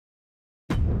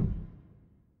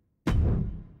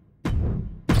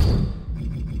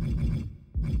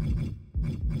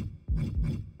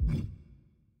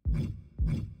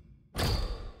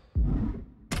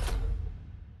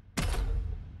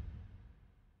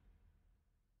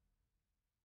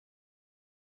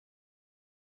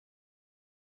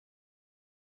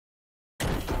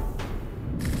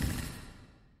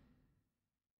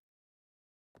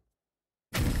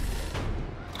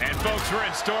folks, we're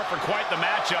in store for quite the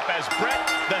matchup as Bret,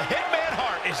 the Hitman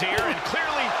Hart, is here and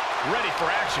clearly ready for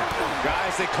action.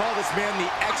 Guys, they call this man the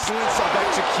excellence of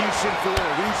execution for a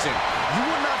reason. You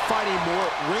will not find a more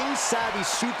ring-savvy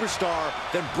superstar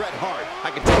than Bret Hart. I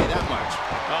can tell you that much.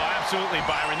 Oh, absolutely,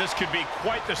 Byron. This could be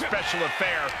quite the special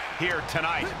affair here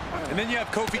tonight. And then you have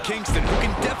Kofi Kingston, who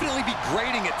can definitely be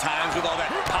grating at times with all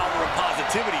that power of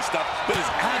positivity stuff, but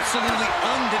is absolutely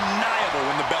undeniable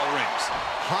when the bell rings.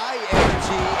 High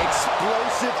energy,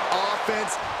 explosive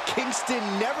offense. Kingston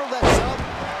never lets up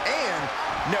and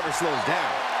never slows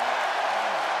down.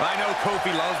 I know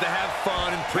Kofi loves to have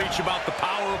fun and preach about the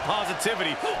power of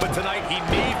positivity, but tonight he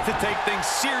needs to take things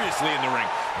seriously in the ring.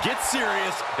 Get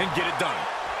serious and get it done.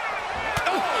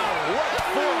 Oh, what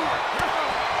for?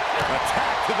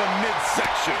 Attack to the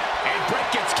midsection. And Bret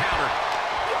gets countered.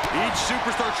 Each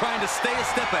superstar trying to stay a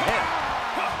step ahead.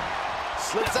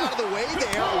 Slips out of the way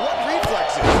there. What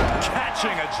reflexes?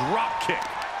 Catching a drop kick.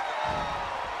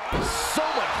 So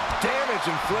much damage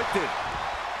inflicted.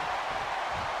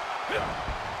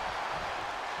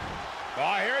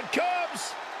 Oh, here it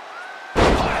comes.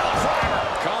 Pile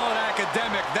driver. Call it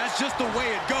academic. That's just the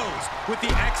way it goes with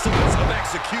the excellence of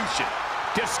execution.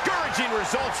 Discouraging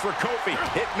results for Kofi.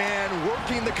 Hitman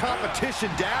working the competition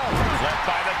down. Left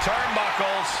by the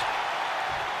turnbuckles.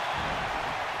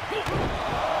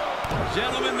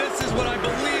 Gentlemen, this is what I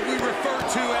believe we refer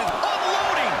to as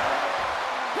Unloading.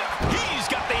 He's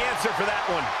got the answer for that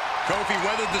one. Kofi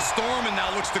weathered the storm and now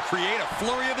looks to create a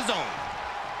flurry of his own.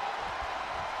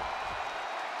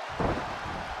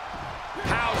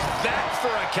 How's that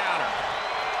for a counter?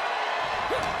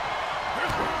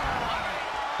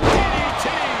 DDT!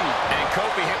 And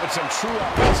Kofi hit with some true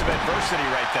offensive adversity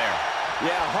right there.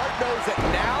 Yeah, Hart knows that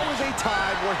now is a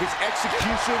time where his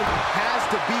execution has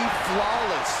to be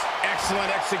flawless. Excellent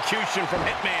execution from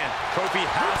Hitman. Kofi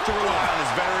has to rely on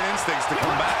his veteran instincts to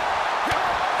come back.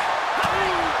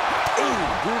 Ooh,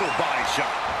 brutal body shot.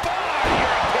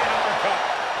 European uppercut.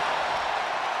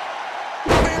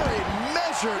 Very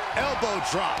measured elbow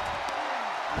drop.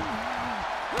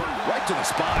 Right to the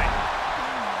spine.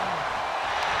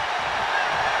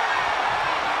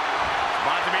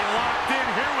 About to be locked in.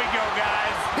 Here we go,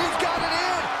 guys. He's got it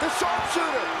in. The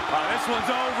sharpshooter. Oh, this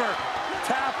one's over.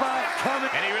 Tap out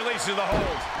coming. And he releases the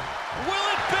hold. Will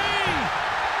it be?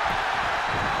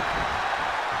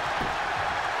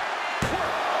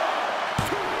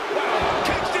 Wow,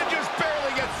 Kingston just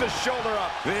barely gets the shoulder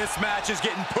up. This match is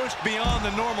getting pushed beyond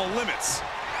the normal limits.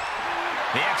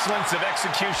 The excellence of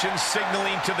execution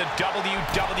signaling to the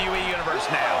WWE Universe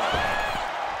now.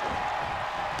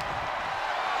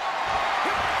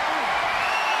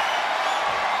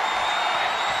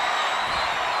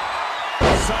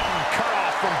 Sudden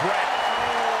cutoff from Bret.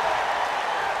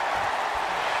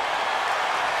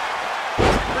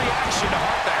 Quick reaction to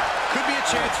Hart there. Could be a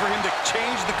chance for him to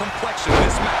change the complexion of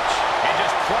this match. And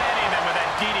just planting them with that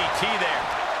DDT there.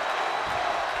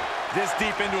 This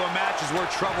deep into a match is where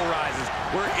trouble rises,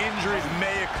 where injuries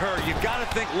may occur. You've got to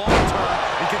think long-term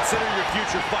and consider your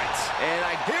future fights. And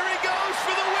here he goes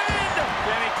for the win.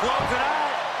 Can he close it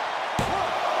out?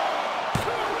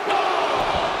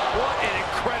 What an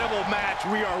incredible match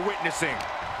we are witnessing.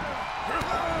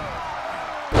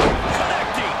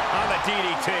 Connecting on the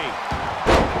DDT.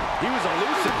 He was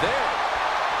elusive there.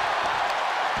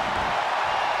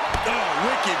 Oh,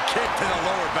 wicked kick to the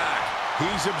lower back.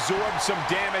 He's absorbed some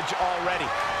damage already.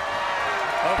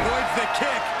 Avoids the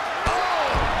kick.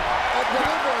 Oh! And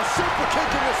deliver a super kick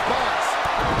in response.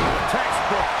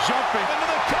 Textbook jumping. Into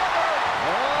the cover.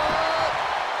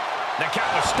 The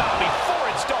count was stopped before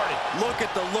it started. Look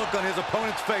at the look on his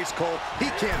opponent's face, Cole.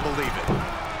 He can't believe it.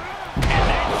 And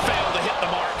they failed to hit the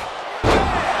mark.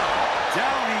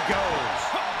 Down he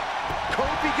goes.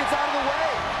 Kofi gets out of the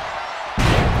way.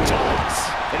 Toss.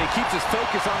 And he keeps his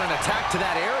focus on an attack to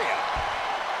that area.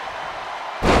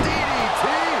 DDT.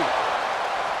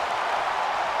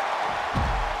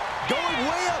 Going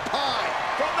way up high.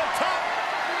 From the top.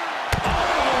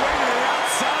 All the way to the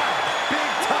outside.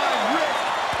 Big time risk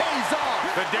pays off.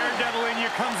 The daredevil in you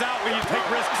comes out when you take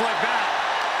risks like that.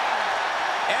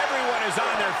 Everyone is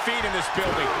on their feet in this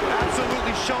building.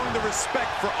 Absolutely showing the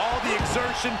respect for all the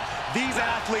exertion these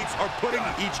athletes are putting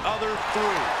each other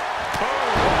through. Oh,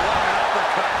 what an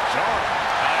uppercut.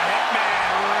 A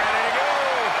Hitman ready to go.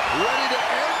 Ready to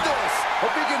end this.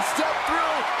 Hope he can step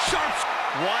through. Sharp.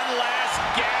 One last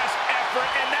gasp effort,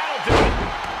 and that'll do it.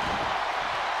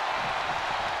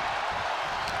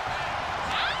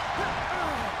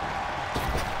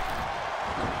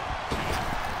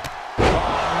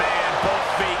 Oh, man, both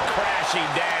feet crashing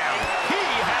down. He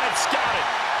had it scouted.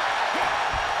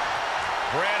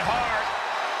 Bret Hart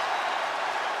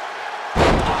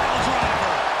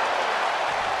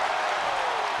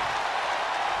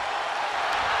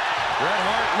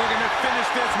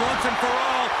once and for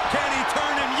all. Can he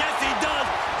turn him? Yes, he does.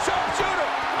 Sharpshooter.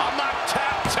 I'm not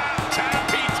tap, tap,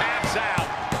 tap. He taps out.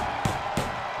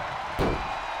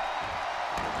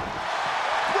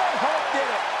 Bret Hart did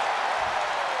it.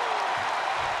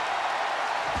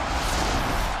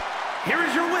 Here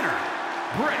is your winner,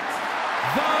 Bret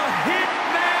the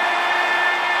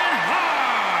Hitman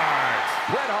Hart.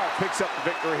 Bret Hart picks up the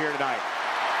victory here tonight.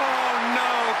 Oh, no.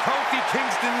 Kofi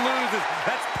Kingston loses.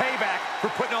 That's payback for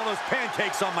putting all those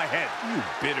pancakes on my head. You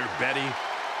bitter Betty.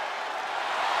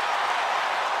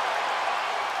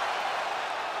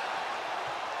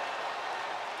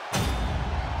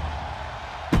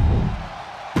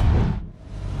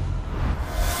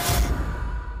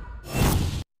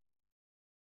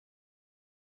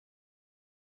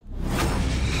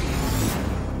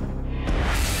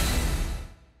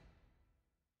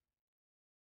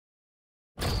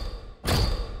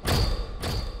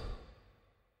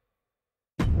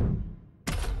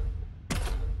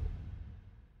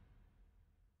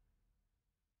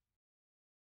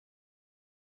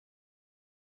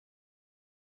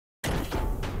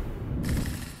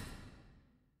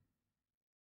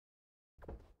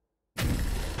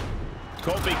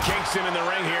 Kofi Kingston in the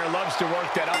ring here loves to work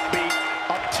that upbeat,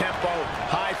 up-tempo,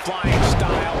 high-flying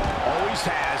style. Always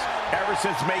has, ever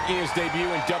since making his debut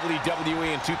in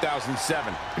WWE in 2007.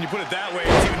 When you put it that way,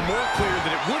 it's even more clear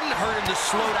that it wouldn't hurt him to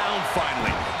slow down finally.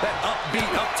 That upbeat,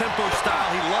 up-tempo style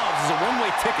he loves is a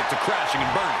one-way ticket to crashing and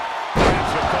burning.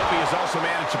 Perhaps Kofi has also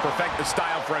managed to perfect the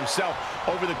style for himself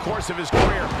over the course of his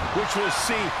career, which we'll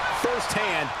see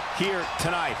firsthand here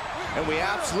tonight. And we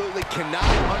absolutely cannot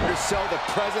undersell the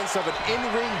presence of an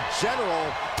in-ring general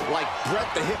like Bret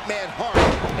the Hitman Hart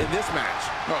in this match.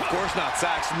 No, of course not,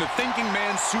 Saxton. The thinking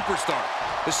man's superstar.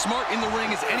 As smart in the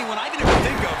ring as anyone I can ever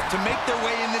think of to make their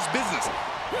way in this business.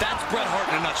 That's Bret Hart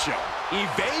in a nutshell.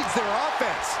 Evades their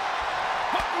offense.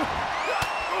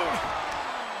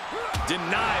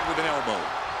 Denied with an elbow.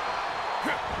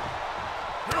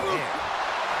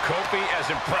 Kofi, as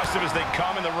impressive as they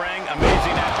come in the ring,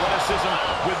 amazing athleticism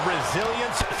with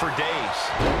resilience for days.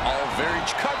 All very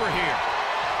cover here.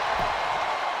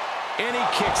 And he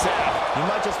kicks out. He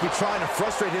might just be trying to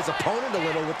frustrate his opponent a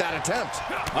little with that attempt.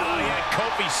 Oh, yeah,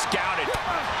 Kofi scouted.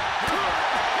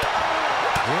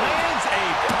 lands a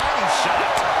body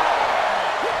shot.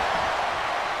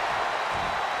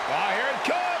 Oh, here it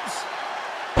comes.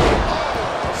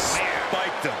 Oh,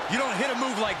 spiked him. You don't hit a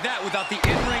move like that without the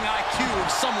in-ring IQ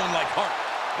of someone like Hart.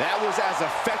 That was as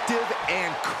effective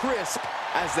and crisp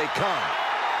as they come.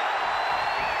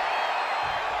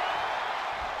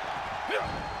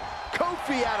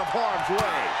 Kofi out of harm's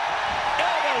way.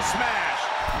 Elbow smash.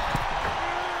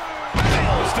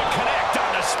 Fails to connect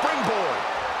on the springboard.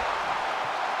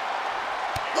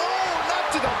 Oh,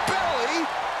 not to the belly.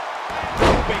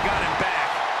 Kofi got him back.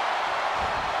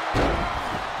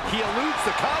 He eludes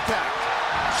the contact.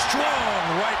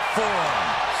 Strong right forearm.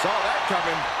 Saw that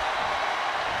coming.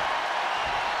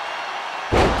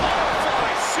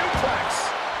 Butterfly suplex.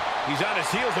 He's on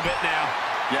his heels a bit now.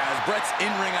 Yeah, as Bret's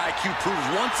in-ring IQ proves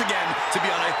once again to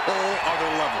be on a whole other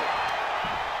level.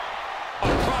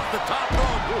 Across the top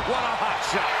rope, what a hot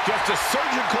shot. Just a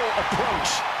surgical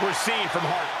approach we're seeing from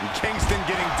Hart. And Kingston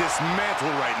getting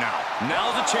dismantled right now.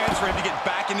 Now's a chance for him to get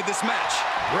back into this match.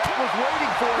 Bret was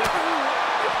waiting for it.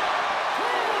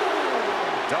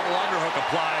 Double underhook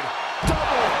applied.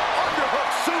 Double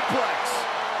underhook suplex.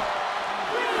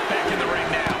 Back in the ring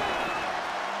now.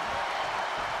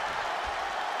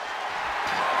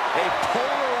 A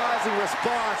polarizing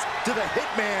response to the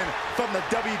Hitman from the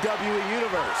WWE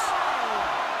Universe.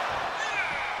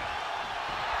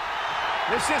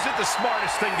 This isn't the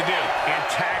smartest thing to do,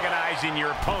 antagonizing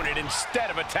your opponent instead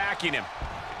of attacking him.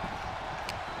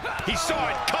 He saw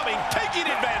it coming, taking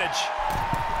advantage.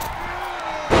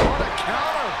 What a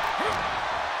counter.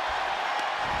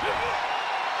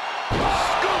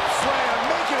 Scoop slam,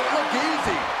 making it look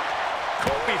easy.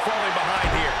 Kofi falling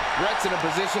behind here. Bret's in a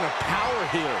position of power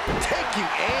here, taking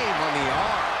aim on the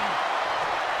arm.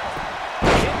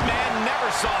 Hitman never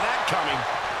saw that coming.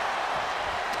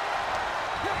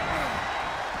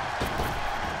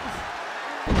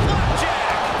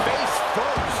 Flapjack, face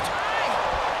first.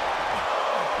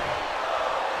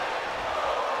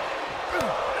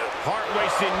 Hart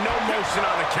wasting no motion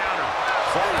on the counter.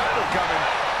 Saw that one coming.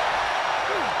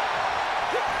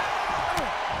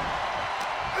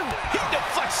 He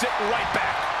deflects it right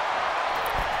back.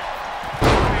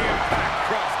 High impact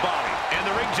crossbody. And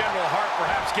the ring general Hart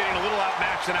perhaps getting a little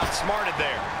outmatched and outsmarted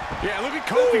there. Yeah, look at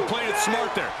Kofi playing it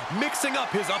smart there. Mixing up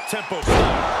his up-tempo style.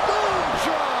 Boom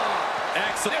drop.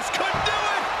 Excellent. This could do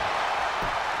it.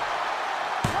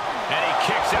 And he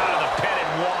kicks out of the pin at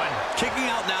 1.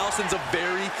 Kicking out now sends a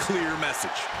very clear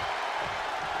message.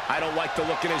 I don't like the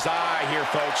look in his eye here,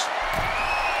 folks.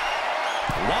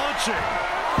 Launching.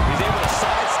 He's able to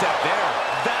sidestep there.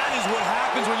 That is what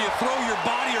happens when you throw your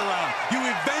body around. You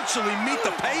eventually meet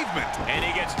the pavement. And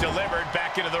he gets delivered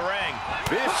back into the ring.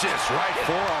 Vicious right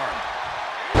forearm.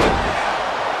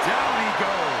 Down he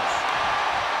goes.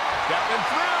 Stepping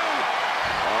through.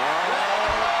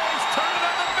 He's turning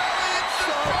on the belly. It's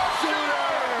the sharpshooter.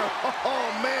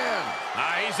 Oh, man.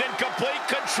 He's in complete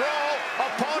control.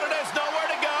 Opponent has nowhere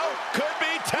to go. Could be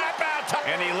tap out time.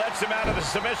 And he lets him out of the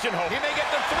submission hold. He may get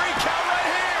the 3 count right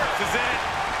here. This is it.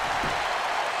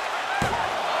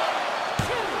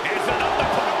 Is enough to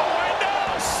put him away?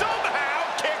 No, somehow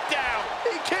kicked out.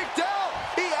 He kicked out.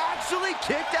 He actually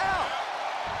kicked out.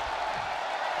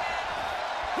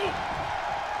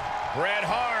 Bret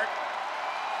Hart.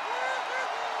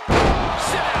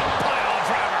 Sit down, pile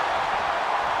driver.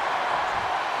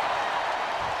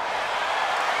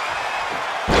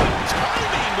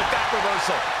 Timing with that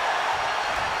reversal.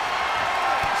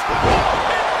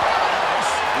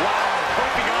 Wow,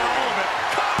 Kofi got all of it.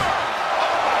 Cover.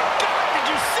 Oh my God, did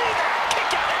you see that?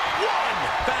 Kick out at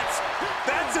 1.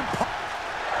 That's impossible.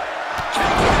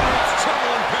 Kingston hits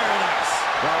trouble in paradise.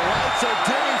 The lights are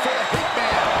dimming for the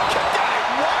Hitman. Kicked out at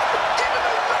 1. Even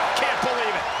the ref can't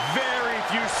believe it. Very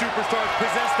few superstars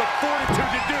possess the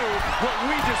fortitude to do what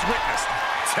we just witnessed.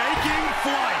 Taking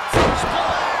flight.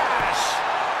 Splash.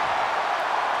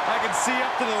 I can see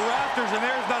up to the rafters, and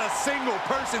there's not a single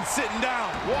person sitting down.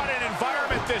 What an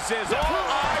environment this is. All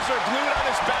eyes are glued on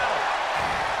this battle.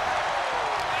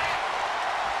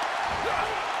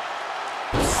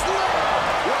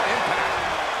 What impact.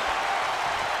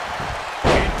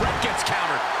 And Bret gets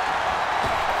countered.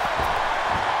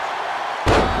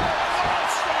 Oh,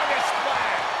 strongest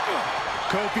flag.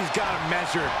 Kofi's got him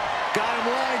measured. Got him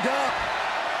lined up.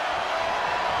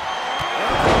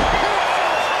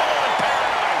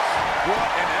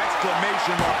 What an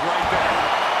exclamation mark right there.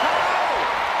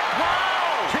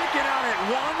 Wow! Kicking out at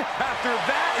 1 after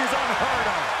that is unheard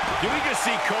of. Do we just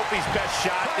see Kofi's best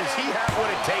shot? Does he have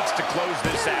what it takes to close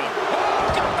this out?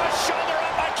 Oh, got the shoulder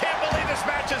up. I can't believe this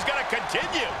match is going to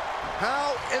continue.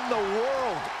 How in the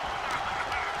world?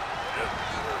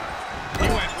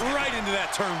 He went right into that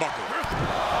turnbuckle.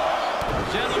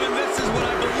 Gentlemen, this is what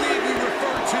I believe we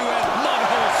refer to as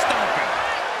mudhole stomping.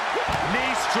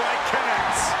 Knee strike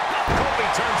connects. Kofi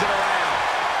turns it around.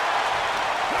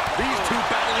 These two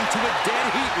battling to a dead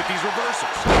heat with these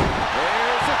reversals.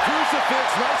 There's a crucifix.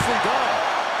 Nicely done.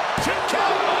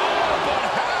 Oh, but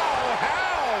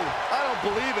how? I don't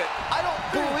believe it. I don't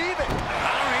believe it.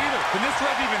 I don't either. Can this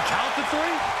ref even count to 3?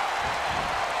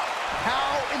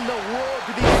 How in the world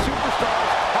do these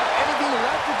superstars have anything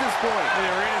left at this point? The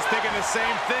arena's thinking the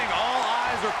same thing. All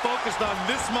eyes are focused on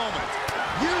this moment.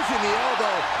 Using the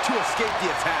elbow to escape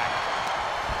the attack.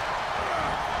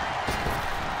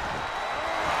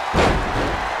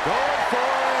 Going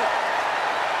for it.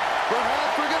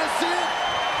 Perhaps we're going to see it.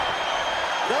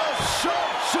 The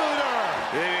sharpshooter.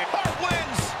 Hart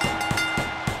wins.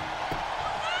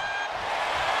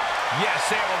 Yes,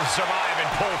 able to survive and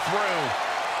pull through.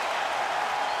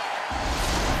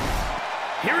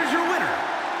 Here is your winner,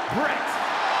 Bret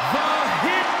the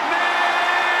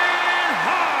Hitman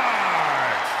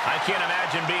Hart. I can't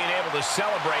imagine being able to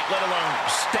celebrate, let alone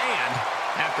stand,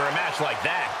 after a match like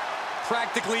that.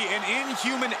 Practically an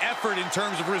inhuman effort in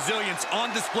terms of resilience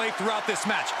on display throughout this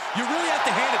match. You really have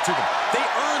to hand it to them. They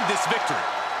earned this victory.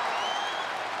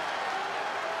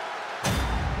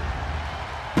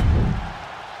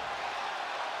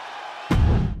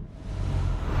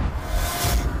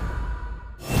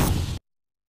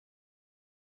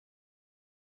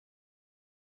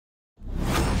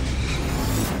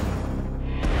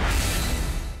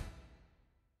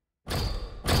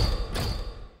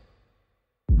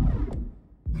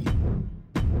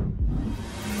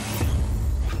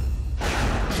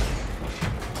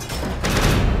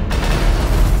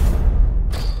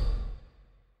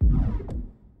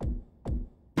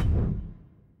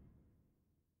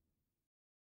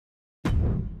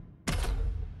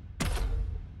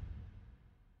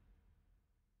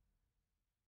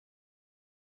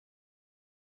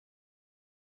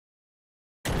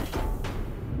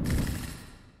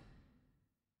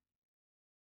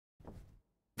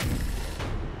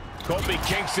 Kofi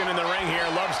Kingston in the ring here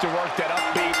loves to work that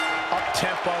upbeat,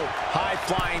 up-tempo,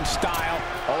 high-flying style.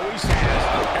 Always has,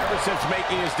 ever since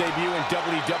making his debut in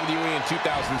WWE in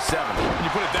 2007. When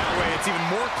you put it that way, it's even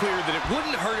more clear that it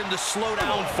wouldn't hurt him to slow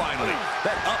down finally.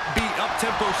 That upbeat,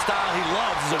 up-tempo style he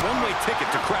loves is a one-way ticket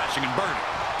to crashing and burning.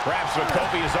 Perhaps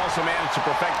Kofi has also managed to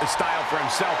perfect the style for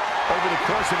himself over the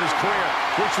course of his career,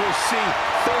 which we'll see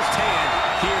firsthand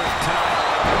here tonight.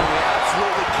 And we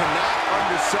absolutely cannot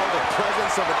undersell the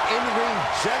presence of an in-ring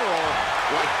general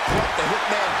like Bret the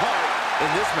Hitman Hart in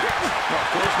this match. No, of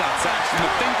course not, Saxton.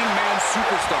 The thinking man's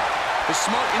superstar. As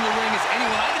smart in the ring as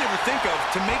anyone I could ever think of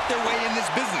to make their way in this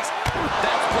business.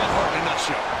 That's Bret Hart in a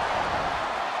nutshell.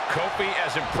 Kofi,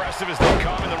 as impressive as they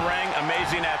come in the ring,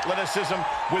 amazing athleticism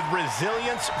with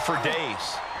resilience for days.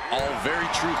 All very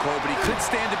true, Cole, but he could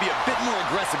stand to be a bit more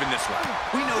aggressive in this one.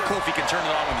 We know Kofi can turn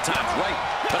it on when the time's right,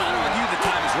 but I'd argue the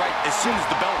time is right as soon as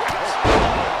the bell rings.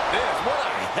 What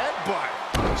a headbutt.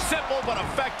 Simple but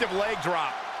effective leg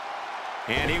drop.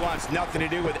 And he wants nothing to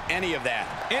do with any of that.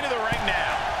 Into the ring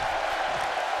now.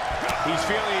 He's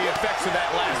feeling the effects of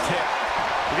that last hit.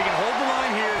 If he can hold the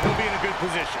line here, he'll be in a good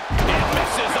position. And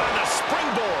misses on the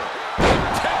springboard.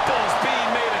 Temple's being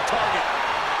made a target.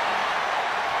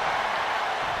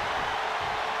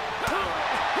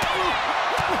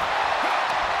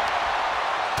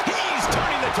 He's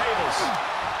turning the tables.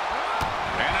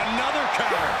 And another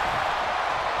counter.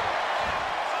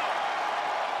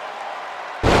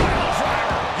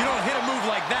 You don't hit a move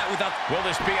like that without... Will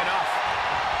this be enough?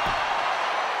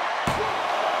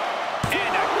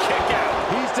 And a kick out.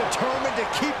 He's determined to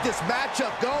keep this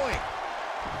matchup going.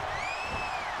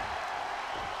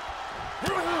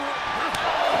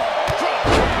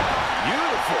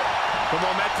 Beautiful. The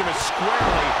momentum is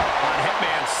squarely on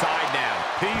Hitman's side now.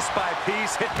 Piece by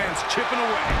piece, Hitman's chipping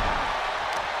away.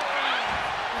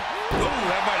 Ooh,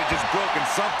 that might have just broken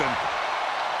something.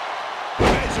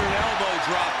 Measured elbow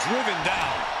drop, driven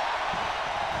down.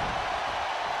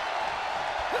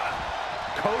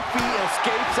 Kofi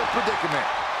escapes a predicament.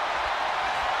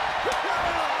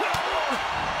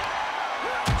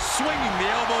 Swinging the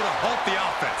elbow to halt the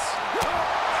offense.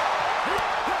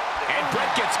 And Bret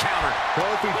gets countered.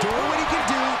 Kofi doing what he can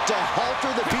do to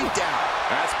halter the beatdown.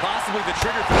 That's possibly the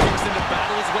trigger for Kingston to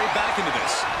battle his way back into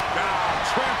this.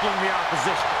 Trampling the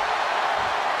opposition.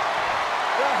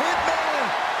 The Hitman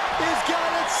has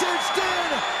got it cinched in.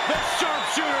 The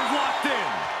sharpshooter's locked in.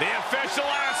 The official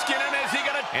asking him, is he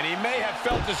gonna... And he may have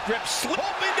felt his grip slip.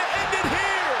 Hoping to end it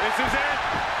here. This is it.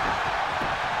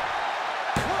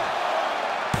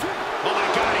 Oh my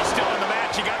God, he's still in the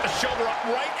match. He got the shoulder up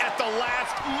right at the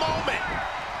last moment.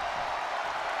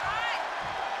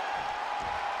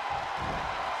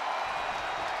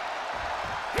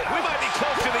 We might be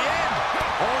close to the end.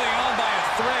 Holding on by a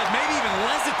thread, maybe even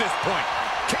less at this point.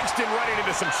 Kingston running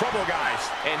into some trouble, guys.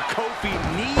 And Kofi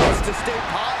needs to stay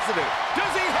positive.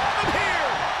 Does he have him here?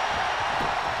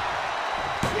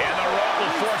 And the rope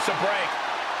will force a break.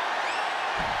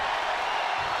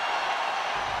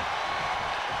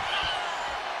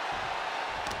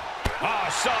 Oh,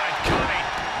 saw it coming.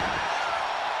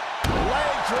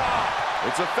 Leg drop.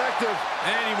 It's effective.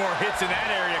 Any more hits in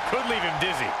that area could leave him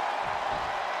dizzy.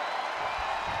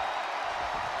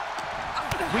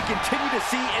 We continue to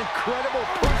see incredible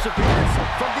perseverance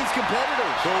from these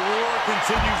competitors. The war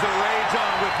continues to rage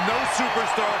on with no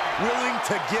superstar willing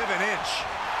to give an inch.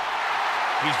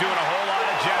 He's doing a whole lot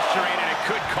of gesturing, and it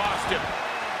could cost him.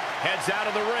 Heads out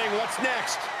of the ring. What's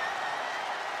next?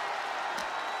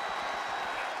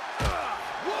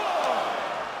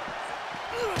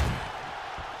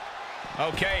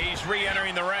 Okay, he's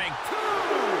re-entering the ring.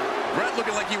 Bret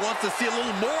looking like he wants to see a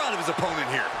little more out of his opponent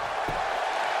here.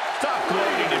 Stop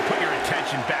gloating and put your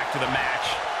attention back to the match.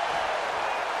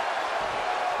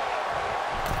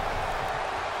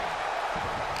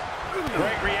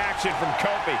 Great reaction from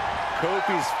Kofi.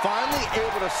 Kofi's finally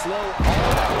able to slow all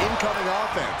that incoming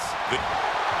offense.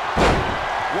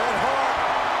 Bret Hart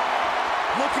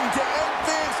looking to end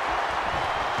this.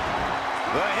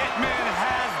 The Hitman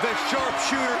has the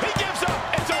sharpshooter. He gives up.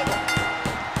 It's over.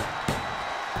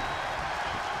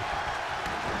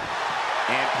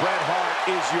 And Bret Hart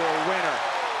is your winner.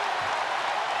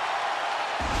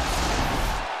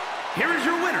 Here is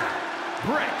your winner,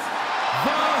 Bret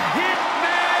the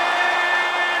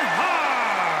Hitman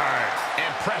Hart.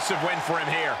 Impressive win for him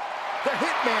here. The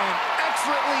Hitman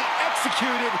excellently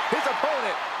executed his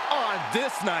opponent on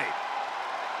this night.